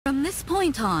this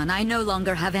point on, I no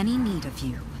longer have any need of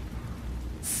you.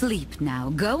 Sleep now,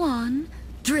 go on.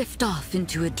 Drift off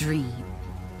into a dream.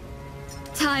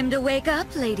 Time to wake up,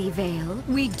 Lady Vale.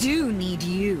 We do need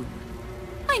you.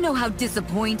 I know how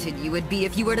disappointed you would be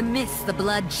if you were to miss the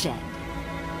bloodshed.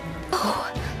 Oh,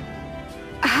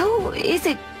 how is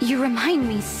it you remind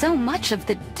me so much of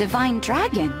the Divine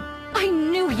Dragon? I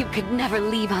knew you could never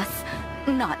leave us.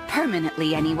 Not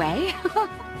permanently, anyway.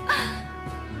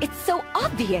 It's so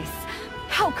obvious.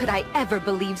 How could I ever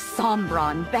believe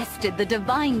Sombron bested the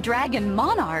Divine Dragon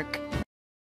Monarch?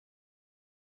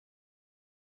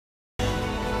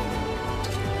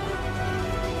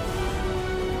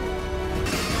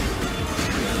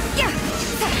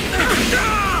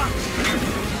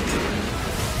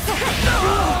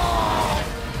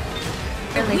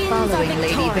 Barely following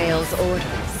Lady Vale's orders.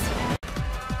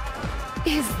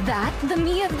 Is that the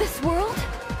me of this world?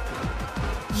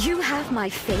 You have my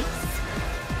face?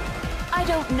 I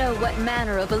don't know what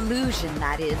manner of illusion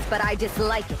that is, but I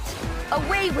dislike it.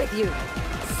 Away with you!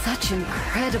 Such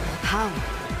incredible power.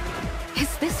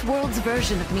 Is this world's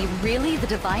version of me really the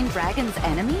Divine Dragon's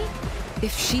enemy?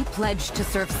 If she pledged to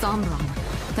serve Sombron,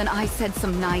 then I said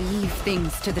some naive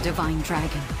things to the Divine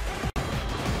Dragon.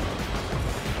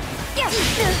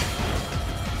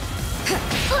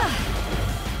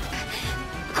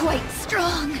 Quite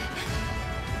strong.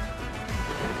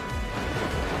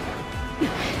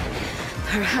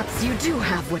 Perhaps you do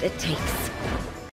have what it takes.